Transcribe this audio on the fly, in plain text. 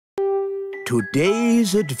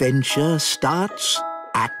Today's adventure starts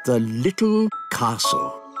at the little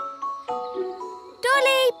castle.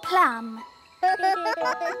 Dolly Plum. Elephant!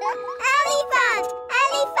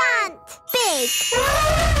 Elephant! Big!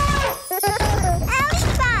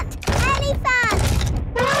 Elephant! Elephant!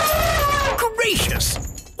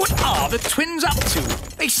 Gracious! What are the twins up to?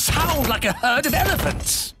 They sound like a herd of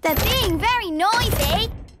elephants. They're being very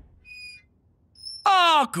noisy.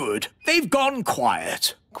 Ah, good. They've gone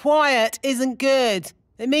quiet. Quiet isn't good.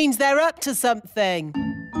 It means they're up to something.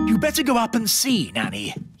 You better go up and see,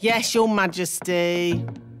 Nanny. Yes, Your Majesty.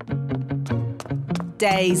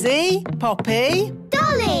 Daisy, Poppy.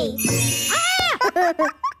 Dolly!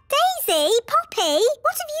 Daisy, Poppy,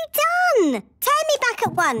 what have you done? Turn me back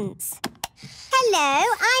at once.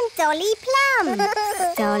 Hello, I'm Dolly Plum.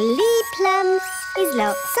 Dolly Plum is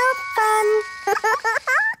lots of fun.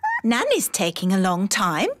 Nanny's taking a long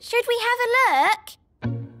time. Should we have a look?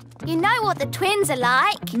 You know what the twins are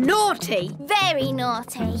like. Naughty. Very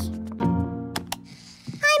naughty. I'm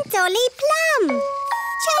Dolly Plum.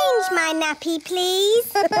 Change my nappy,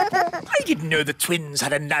 please. I didn't know the twins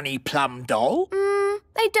had a Nanny Plum doll.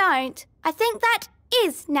 They don't. I think that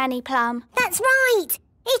is Nanny Plum. That's right.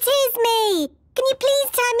 It is me. Can you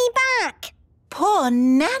please turn me back? Poor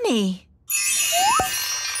Nanny.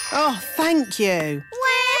 Oh, thank you.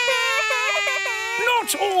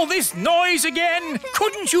 Not all this noise again.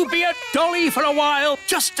 Couldn't you be a dolly for a while,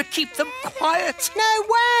 just to keep them quiet? No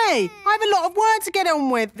way! I have a lot of work to get on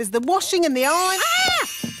with. There's the washing and the iron.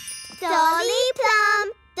 Dolly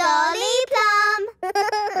Plum, Dolly Plum.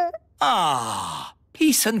 Ah,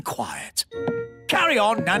 peace and quiet. Carry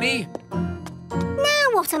on, Nanny. Now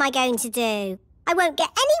what am I going to do? I won't get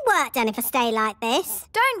any work done if I stay like this.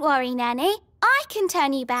 Don't worry, Nanny. I can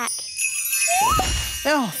turn you back.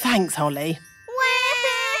 Oh, thanks, Holly.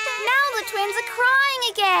 Now the twins are crying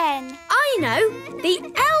again. I know. The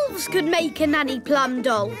elves could make a Nanny Plum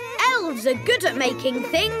doll. Elves are good at making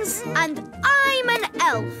things, and I'm an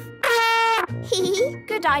elf.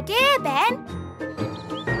 Good idea, Ben.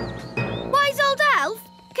 Wise old elf,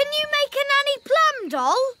 can you make a Nanny Plum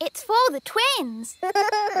doll? It's for the twins.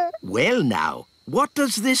 Well now, what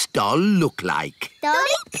does this doll look like?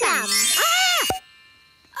 Dolly Plum.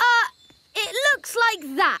 It looks like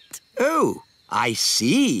that. Oh, I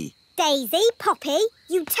see. Daisy, Poppy,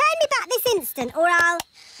 you turn me back this instant or I'll...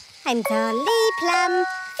 I'm Dolly Plum.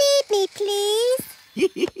 Feed me, please.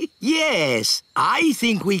 Yes, I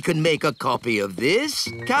think we can make a copy of this.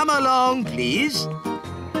 Come along, please.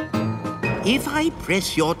 If I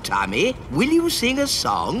press your tummy, will you sing a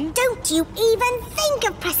song? Don't you even think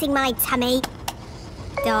of pressing my tummy.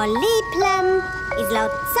 Dolly Plum is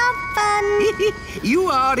lots of fun. You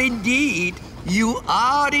are indeed. You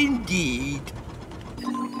are indeed.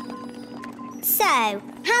 So, how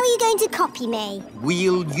are you going to copy me?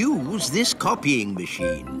 We'll use this copying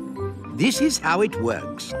machine. This is how it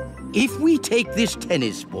works. If we take this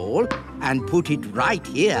tennis ball and put it right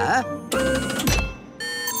here...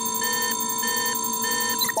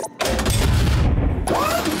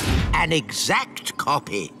 An exact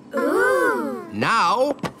copy. Ooh.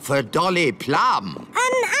 Now for Dolly Plum.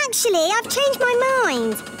 Actually, I've changed my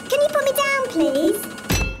mind. Can you put me down, please?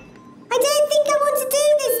 I don't think I want to do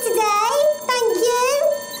this today. Thank you.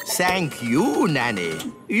 Thank you, Nanny.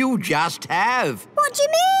 You just have. What do you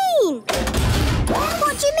mean?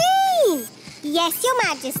 What do you mean? Yes, Your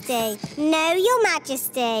Majesty. No, Your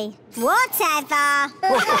Majesty. Whatever.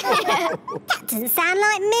 That doesn't sound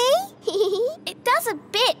like me. It does a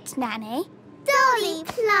bit, Nanny. Dolly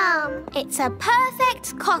Plum. It's a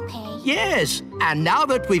perfect copy. Yes, and now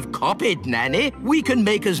that we've copied Nanny, we can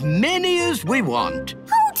make as many as we want.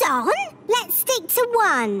 Hold on. Let's stick to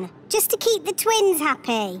one, just to keep the twins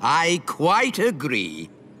happy. I quite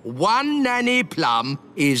agree. One Nanny Plum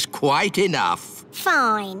is quite enough.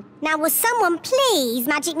 Fine. Now will someone please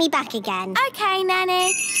magic me back again? OK,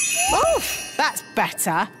 Nanny. Oof, that's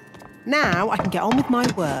better. Now I can get on with my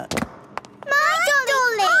work. My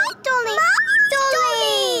Dolly! My Dolly!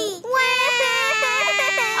 Dolly!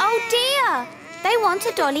 Oh, dear. They want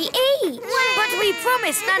a dolly each. But we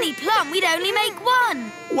promised Nanny Plum we'd only make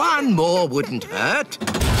one. One more wouldn't hurt.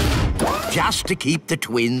 Just to keep the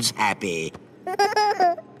twins happy.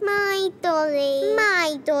 My Dolly.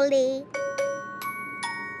 My Dolly.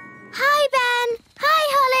 Hi, Ben. Hi,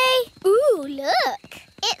 Holly. Ooh, look.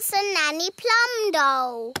 It's a Nanny Plum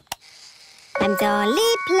doll. I'm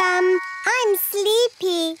Dolly Plum. I'm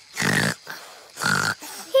sleepy.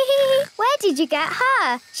 Where did you get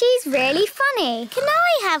her? She's really funny. Can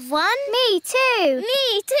I have one? Me too.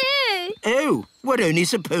 Me too. Oh, we're only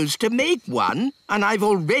supposed to make one, and I've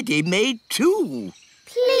already made two.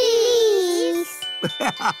 Please.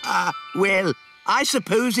 Well, I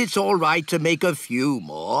suppose it's all right to make a few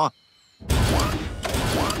more.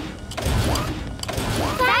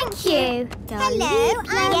 Thank you. Hello,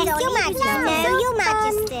 I'm Your Majesty. No, Your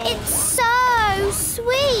Majesty. It's so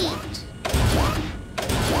sweet.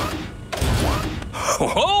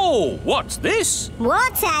 Oh, what's this?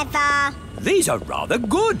 Whatever. These are rather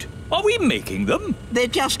good. Are we making them? They're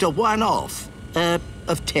just a one-off.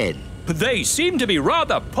 Of 10. They seem to be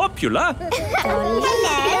rather popular. Hello,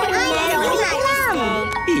 I'm Your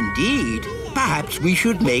Majesty. Indeed. Perhaps we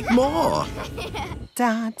should make more.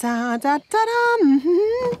 Da da da da da.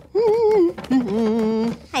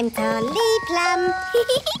 I'm Dolly Plum.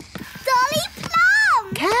 Dolly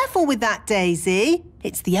Plum! Careful with that, Daisy.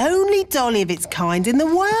 It's the only dolly of its kind in the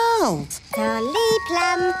world. Dolly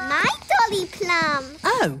Plum. My Dolly Plum.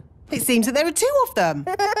 Oh, it seems that there are 2 of them.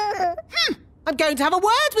 I'm going to have a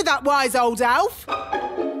word with that wise old elf.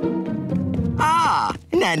 Ah,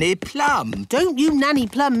 Nanny Plum. Don't you Nanny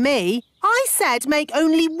Plum me. I said make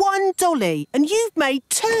only 1 dolly, and you've made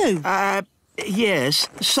 2. Yes.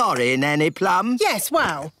 Sorry, Nanny Plum. Yes,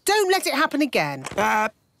 well, don't let it happen again.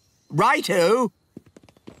 Righto.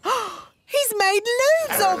 He's made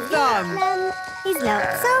loads of them. He's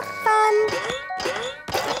lots of fun.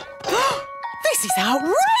 This is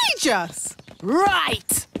outrageous.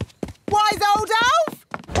 Right. Wise old elf?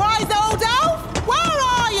 Wise old elf? Where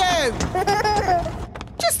are you?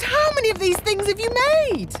 Just how many of these things have you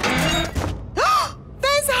made?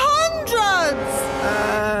 There's hundreds!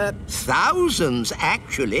 Thousands,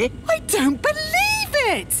 actually. I don't believe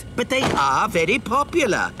it! But they are very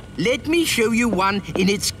popular. Let me show you one in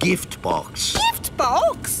its gift box. Gift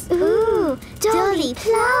box? Ooh, Dolly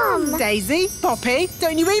Plum. Daisy, Poppy,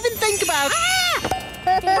 don't you even think about...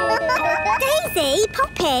 Daisy,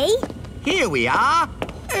 Poppy. Here we are.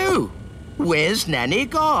 Oh, where's Nanny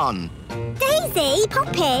gone? Daisy,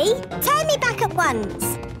 Poppy, turn me back at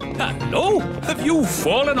once. Hello? Have you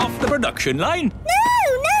fallen off the production line?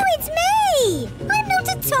 No, it's me. I'm not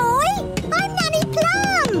a toy. I'm Nanny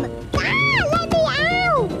Plum. Let me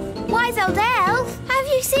out. Wise old elf, have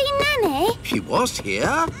you seen Nanny? She was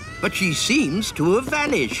here, but she seems to have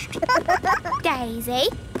vanished. Daisy,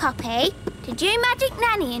 Poppy, did you magic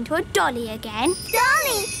Nanny into a dolly again?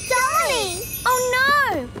 Dolly. Oh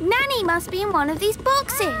no! Nanny must be in one of these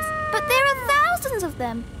boxes. But there are thousands of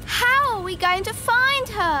them. How are we going to find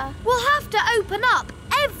her? We'll have to open up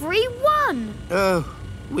every one. Oh,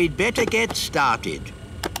 we'd better get started.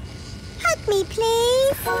 Hug me,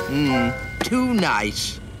 please. Too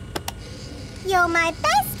nice. You're my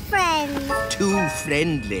best friend. Too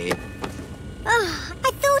friendly. Oh,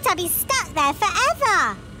 I thought I'd be stuck there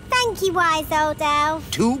forever. Thank you, wise old elf.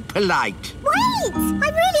 Too polite. Wait! I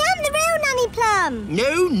really am the real Nanny Plum.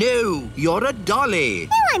 No, you're a dolly.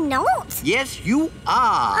 No, I'm not. Yes, you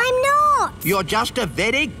are. I'm not. You're just a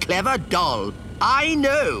very clever doll. I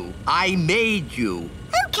know. I made you.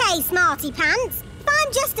 OK, Smarty Pants. If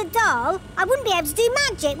I'm just a doll, I wouldn't be able to do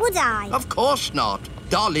magic, would I? Of course not.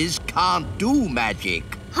 Dollies can't do magic.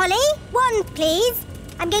 Holly, wand, please.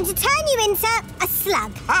 I'm going to turn you into a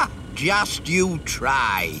slug. Ha! Just you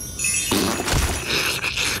try.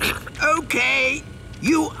 OK,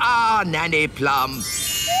 you are Nanny Plum.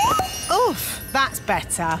 Oof, that's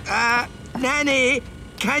better. Nanny,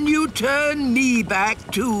 can you turn me back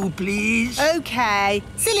too, please? OK.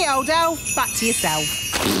 Silly old elf, back to yourself.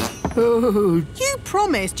 Oh, You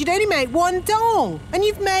promised you'd only make 1 doll, and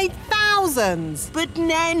you've made thousands. but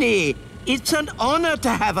Nanny, it's an honour to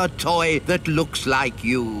have a toy that looks like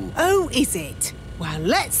you. Oh, is it? Well,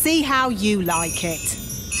 let's see how you like it.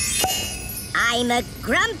 I'm a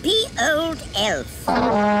grumpy old elf.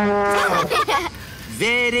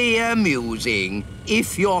 Very amusing.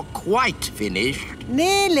 If you're quite finished.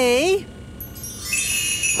 Nearly.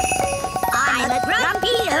 I'm a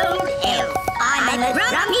grumpy old elf. I'm a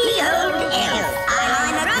grumpy old elf.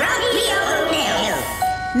 I'm a grumpy old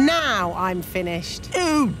elf. Now I'm finished.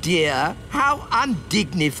 Oh dear, how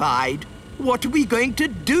undignified. What are we going to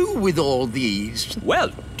do with all these?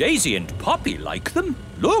 Well, Daisy and Poppy like them.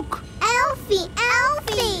 Look. Elfie.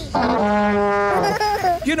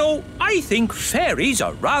 You know, I think fairies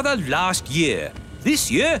are rather last year. This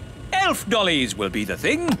year, elf dollies will be the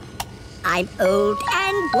thing. I'm old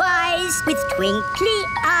and wise with twinkly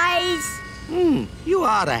eyes. You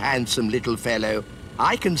are a handsome little fellow.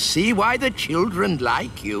 I can see why the children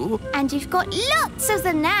like you. And you've got lots of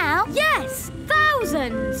them now. Yes,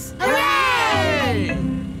 thousands. Hooray!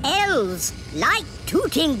 Elves like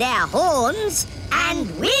tooting their horns, and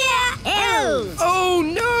we're elves. Oh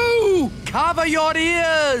no! Cover your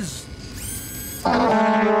ears!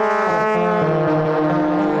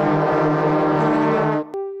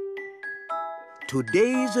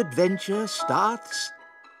 today's adventure starts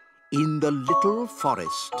in the little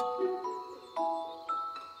forest.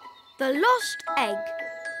 The lost egg.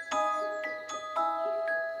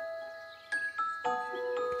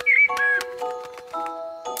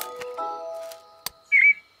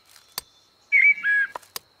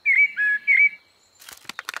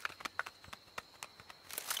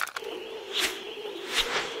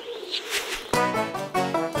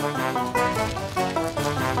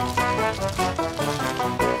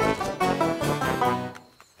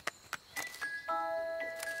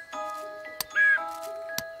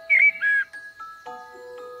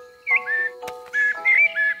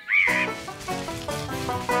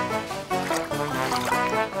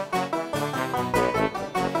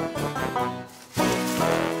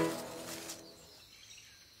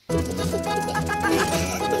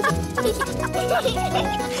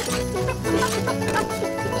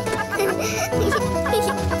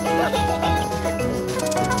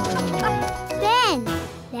 Ben,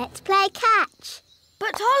 let's play catch.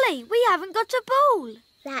 But Holly, we haven't got a ball.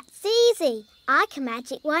 That's easy. I can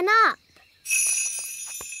magic one up.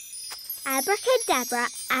 Abracadabra,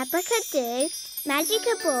 abracadoo, magic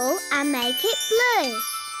a ball and make it blue.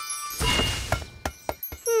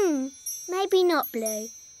 Maybe not blue.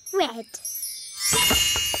 Red.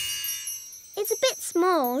 It's a bit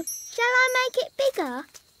small. Shall I make it bigger?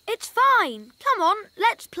 It's fine. Come on,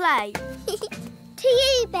 let's play. To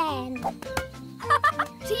you, Ben.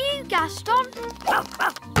 To you, Gaston.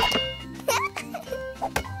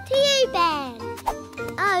 To you, Ben.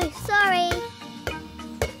 Oh, sorry.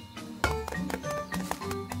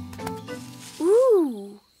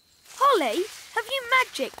 Ooh. Holly, have you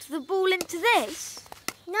magicked the ball into this?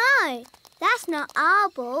 No, that's not our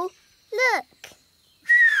ball. Look.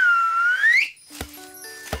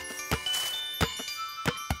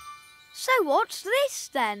 So what's this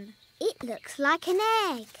then? It looks like an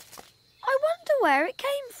egg. I wonder where it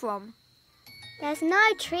came from. There's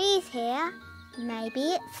no trees here.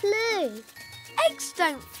 Maybe it flew. Eggs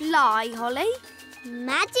don't fly, Holly.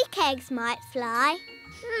 Magic eggs might fly.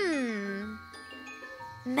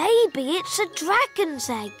 Maybe it's a dragon's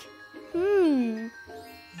egg.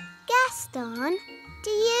 Gaston, do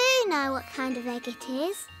you know what kind of egg it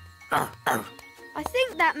is? I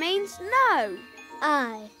think that means no.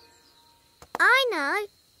 Oh. I know.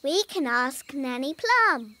 We can ask Nanny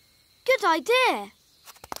Plum. Good idea.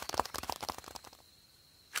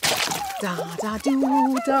 Da da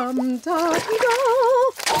doo dum da dee da.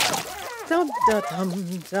 Dum da dum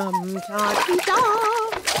dum da dee da.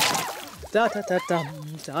 Da da da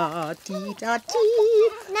dum da dee da dee.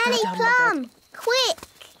 Nanny Da, dum, Plum, quick!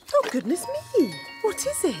 Oh, goodness me. What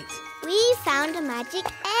is it? We found a magic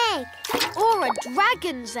egg. Or a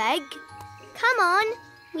dragon's egg. Come on,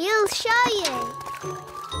 we'll show you.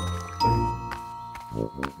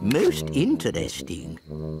 Most interesting.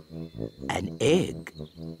 An egg.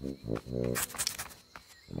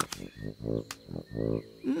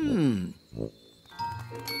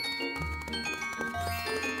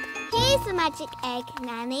 Here's the magic egg,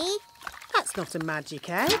 Nanny. That's not a magic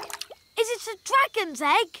egg. Is it a dragon's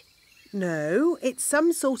egg? No, it's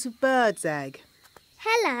some sort of bird's egg.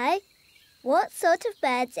 Hello. What sort of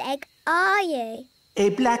bird's egg are you? A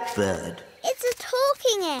blackbird. It's a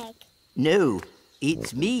talking egg. No,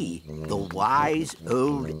 it's me, the wise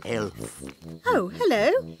old elf. Oh,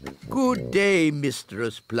 hello. Good day,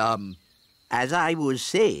 Mistress Plum. As I was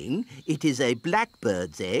saying, it is a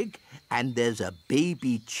blackbird's egg and there's a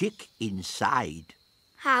baby chick inside.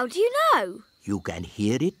 How do you know? You can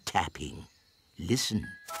hear it tapping. Listen.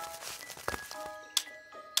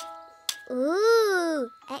 Ooh,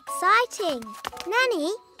 exciting.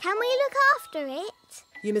 Nanny, can we look after it?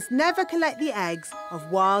 You must never collect the eggs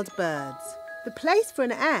of wild birds. The place for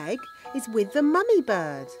an egg is with the mummy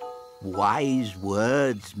bird. Wise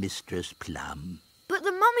words, Mistress Plum. But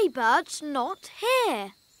the mummy bird's not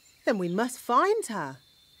here. Then we must find her.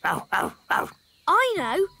 I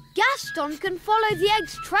know. Gaston can follow the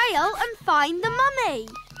egg's trail and find the mummy.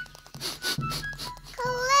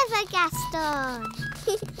 Clever, Gaston.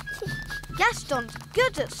 Gaston's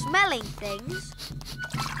good at smelling things.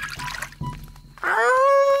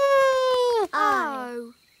 Oh.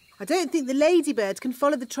 I don't think the ladybird can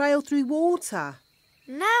follow the trail through water.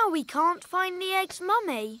 Now we can't find the egg's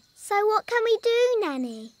mummy. So what can we do,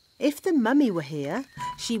 Nanny? If the mummy were here,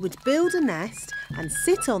 she would build a nest and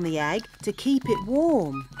sit on the egg to keep it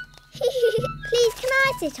warm. Please, can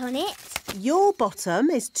I sit on it? Your bottom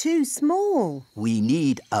is too small. We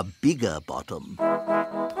need a bigger bottom.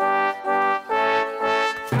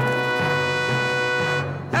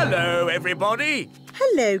 Hello, everybody.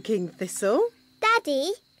 Hello, King Thistle.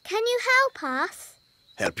 Daddy, can you help us?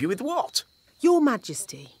 Help you with what? Your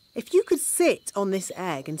Majesty, if you could sit on this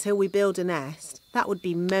egg until we build a nest, that would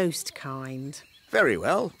be most kind. Very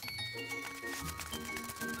well.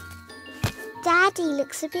 Daddy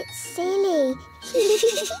looks a bit silly.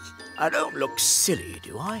 I don't look silly,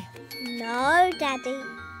 do I? No, Daddy.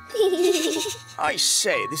 I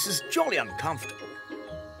say, this is jolly uncomfortable.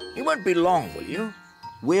 You won't be long, will you?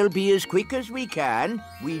 We'll be as quick as we can.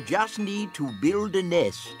 We just need to build a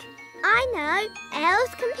nest. I know.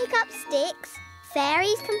 Elves can pick up sticks.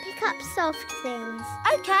 Fairies can pick up soft things.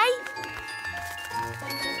 OK.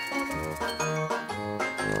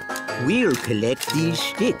 We'll collect these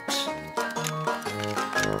sticks.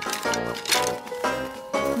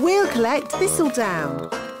 We'll collect thistledown.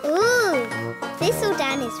 Ooh,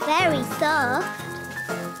 thistledown is very soft.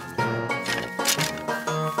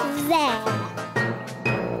 There.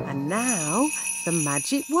 And now, the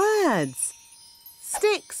magic words.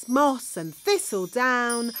 Sticks, moss and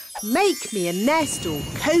thistledown, make me a nest all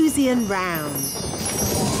cosy and round.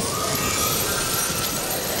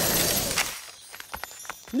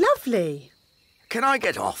 Lovely. Can I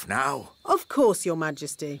get off now? Of course, Your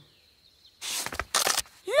Majesty.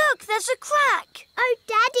 Look, there's a crack. Oh,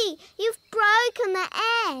 Daddy, you've broken the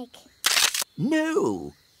egg.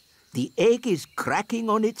 No, the egg is cracking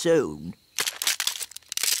on its own.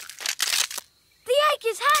 The egg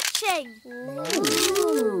is hatching.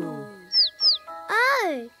 Ooh.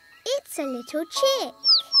 Oh, it's a little chick.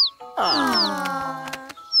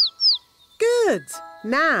 Good.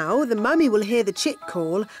 Now the mummy will hear the chick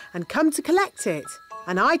call and come to collect it,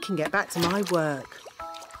 and I can get back to my work.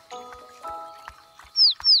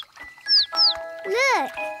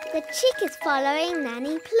 Look, the chick is following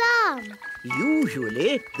Nanny Plum.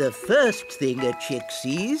 Usually, the first thing a chick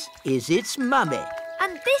sees is its mummy.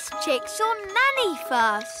 And this chick saw Nanny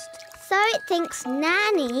first. So it thinks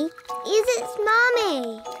Nanny is its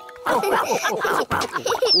mummy.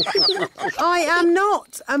 I am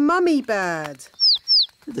not a mummy bird.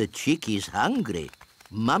 The chick is hungry.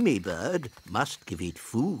 Mummy bird must give it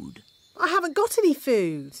food. I haven't got any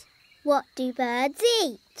food. What do birds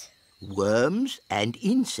eat? Worms and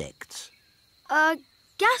insects.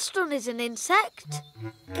 Gaston is an insect.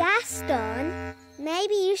 Gaston,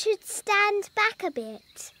 maybe you should stand back a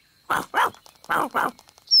bit.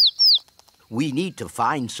 We need to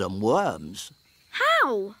find some worms.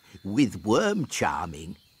 How? With worm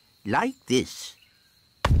charming, like this.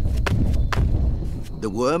 The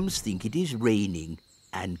worms think it is raining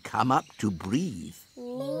and come up to breathe.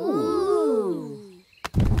 Ooh.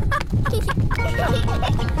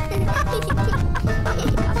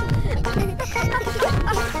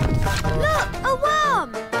 Look, a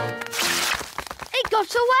worm. It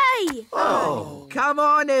got away. Oh, come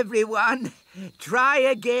on, everyone. Try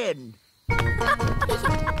again. There's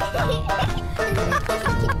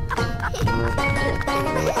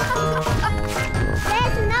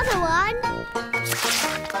another one.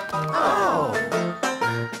 Oh.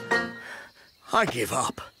 I give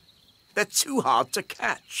up. They're too hard to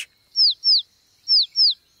catch.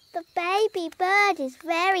 The baby bird is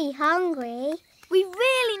very hungry. We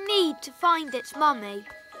really need to find its mummy.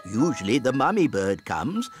 Usually the mummy bird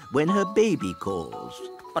comes when her baby calls.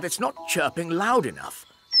 But it's not chirping loud enough.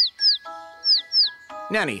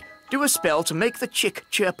 Nanny, do a spell to make the chick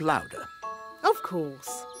chirp louder. Of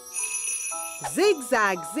course.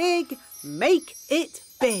 Zig-zag zig, make it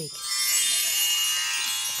big.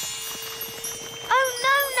 Oh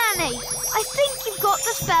no, Nanny! I think you've got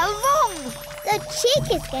the spell wrong. The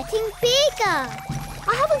chick is getting bigger.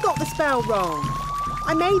 I haven't got the spell wrong.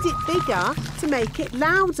 I made it bigger to make it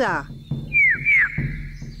louder.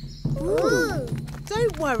 Ooh.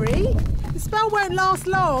 Don't worry, the spell won't last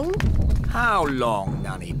long. How long,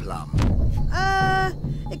 Nanny Plum?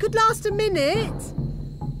 It could last a minute,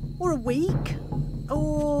 or a week,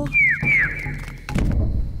 or...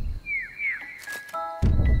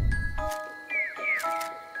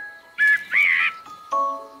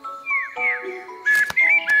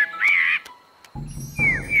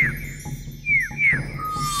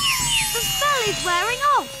 The spell is wearing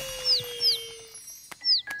off.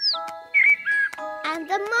 And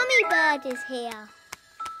the mummy bird is here.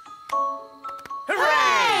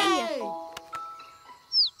 Hooray!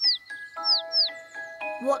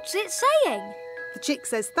 What's it saying? The chick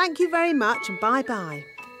says thank you very much and bye-bye.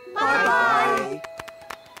 Bye-bye.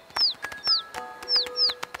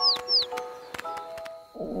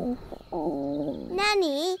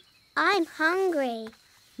 Nanny, I'm hungry.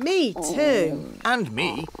 Me too. And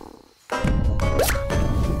me.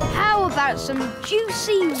 How about some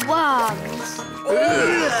juicy worms?